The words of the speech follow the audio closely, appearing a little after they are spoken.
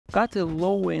Got a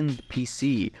low-end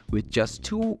PC with just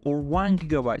 2 or 1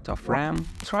 GB of RAM,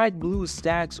 tried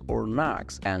BlueStacks or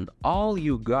Nox, and all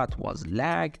you got was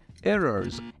lag,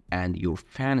 errors, and your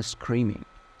fan screaming?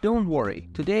 Don't worry,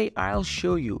 today I'll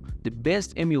show you the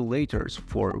best emulators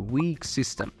for weak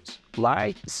systems,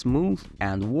 light, smooth,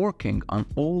 and working on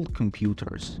old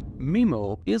computers.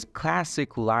 Mimo is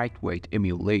classic lightweight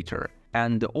emulator,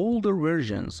 and the older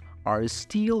versions are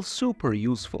still super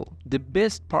useful. The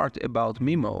best part about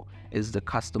Mimo is the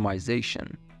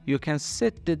customization. You can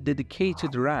set the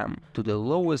dedicated RAM to the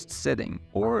lowest setting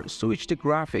or switch the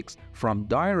graphics from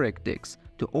DirectX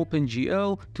to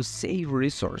OpenGL to save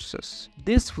resources.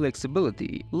 This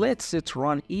flexibility lets it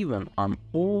run even on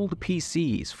old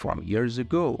PCs from years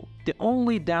ago. The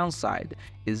only downside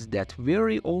is that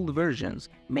very old versions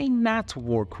may not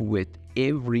work with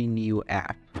every new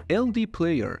app. LD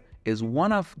Player is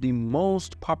one of the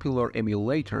most popular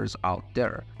emulators out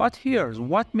there, but here's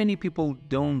what many people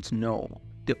don't know.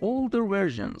 The older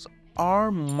versions are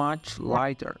much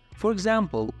lighter. For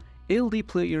example, LD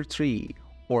Player 3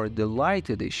 or the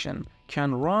Lite Edition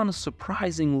can run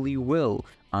surprisingly well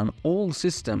on old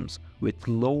systems with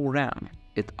low RAM.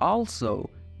 It also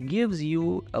gives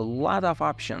you a lot of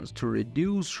options to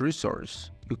reduce resource.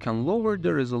 You can lower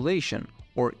the resolution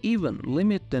or even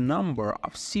limit the number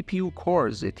of CPU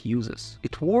cores it uses.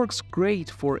 It works great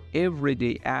for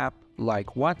everyday apps like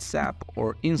WhatsApp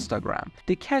or Instagram.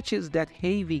 The catch is that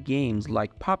heavy games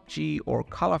like PUBG or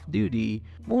Call of Duty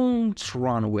won't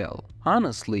run well.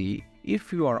 Honestly,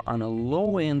 if you are on a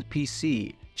low-end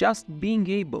PC, just being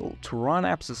able to run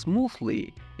apps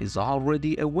smoothly is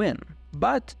already a win.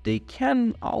 But they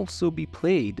can also be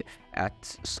played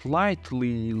at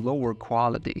slightly lower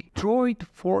quality. Droid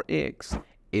 4X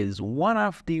is one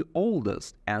of the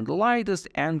oldest and lightest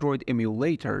Android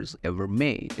emulators ever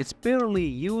made. It's barely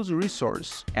used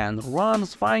resource and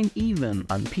runs fine even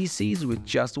on PCs with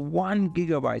just 1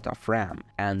 GB of RAM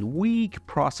and weak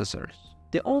processors.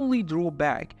 The only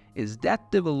drawback is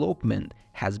that development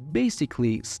has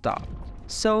basically stopped,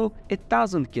 so it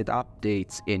doesn't get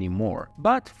updates anymore.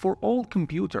 But for old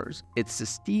computers, it's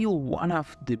still one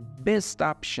of the best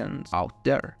options out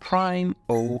there. Prime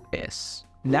OS.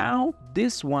 Now,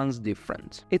 this one's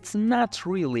different. It's not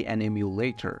really an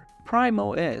emulator. Prime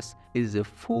OS is a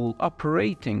full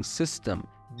operating system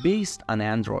based on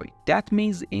Android. That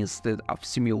means instead of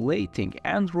simulating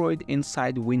Android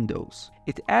inside Windows,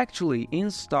 it actually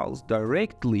installs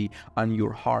directly on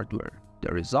your hardware.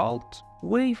 The result?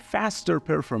 Way faster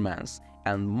performance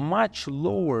and much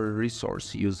lower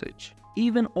resource usage.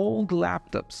 Even old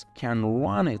laptops can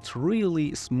run it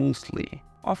really smoothly.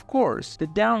 Of course, the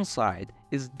downside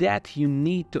is that you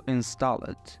need to install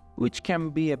it, which can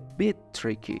be a bit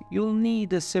tricky. You'll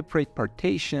need a separate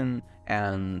partition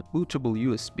and bootable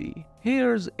USB.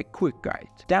 Here's a quick guide.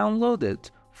 Download it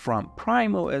from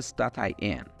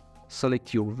primeos.in.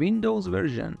 Select your Windows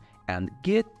version and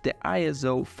get the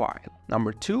ISO file.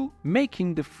 Number 2,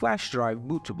 making the flash drive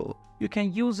bootable. You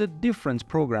can use different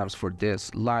programs for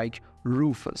this, like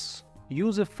Rufus.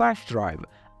 Use a flash drive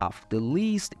of the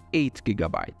least 8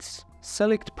 GB.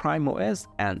 Select Prime OS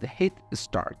and hit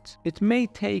Start. It may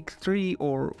take 3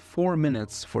 or 4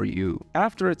 minutes for you.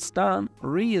 After it's done,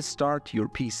 restart your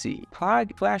PC.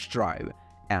 Plug flash drive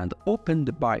and open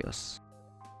the BIOS.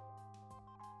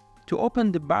 To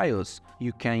open the BIOS,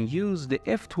 you can use the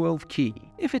F12 key.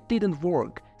 If it didn't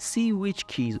work, see which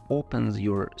key opens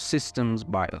your system's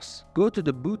BIOS. Go to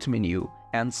the boot menu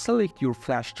and select your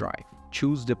flash drive.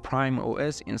 Choose the Prime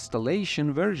OS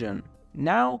installation version.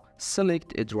 Now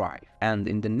select a drive, and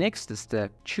in the next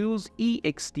step, choose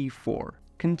ext4.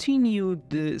 Continue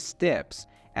the steps,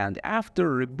 and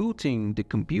after rebooting the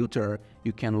computer,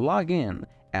 you can log in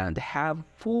and have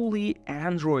fully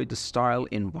Android-style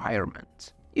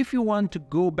environment. If you want to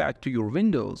go back to your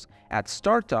Windows at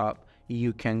startup,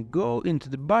 you can go into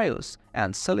the BIOS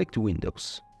and select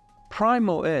Windows. Prime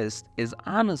OS is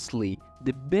honestly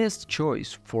the best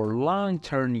choice for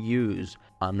long-term use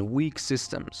on weak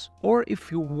systems, or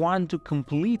if you want to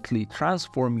completely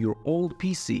transform your old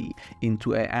PC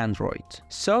into an Android.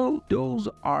 So those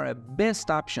are best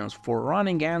options for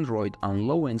running Android on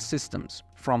low-end systems,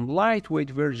 from lightweight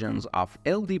versions of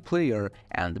LD Player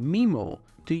and Mimo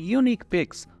to unique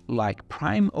picks like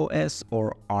Prime OS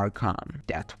or Archon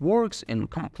that works in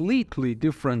completely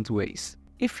different ways.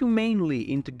 If you're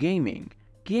mainly into gaming,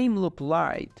 GameLoop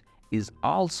Lite is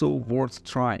also worth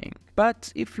trying.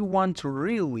 But if you want to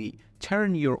really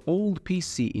turn your old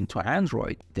PC into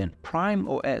Android, then Prime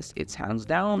OS is hands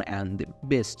down and the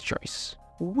best choice.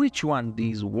 Which one of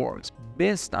these works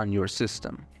best on your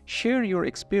system? Share your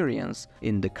experience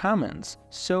in the comments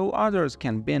so others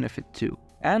can benefit too.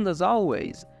 And as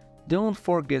always, don't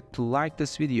forget to like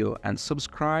this video and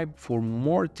subscribe for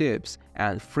more tips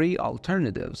and free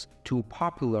alternatives to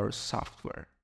popular software.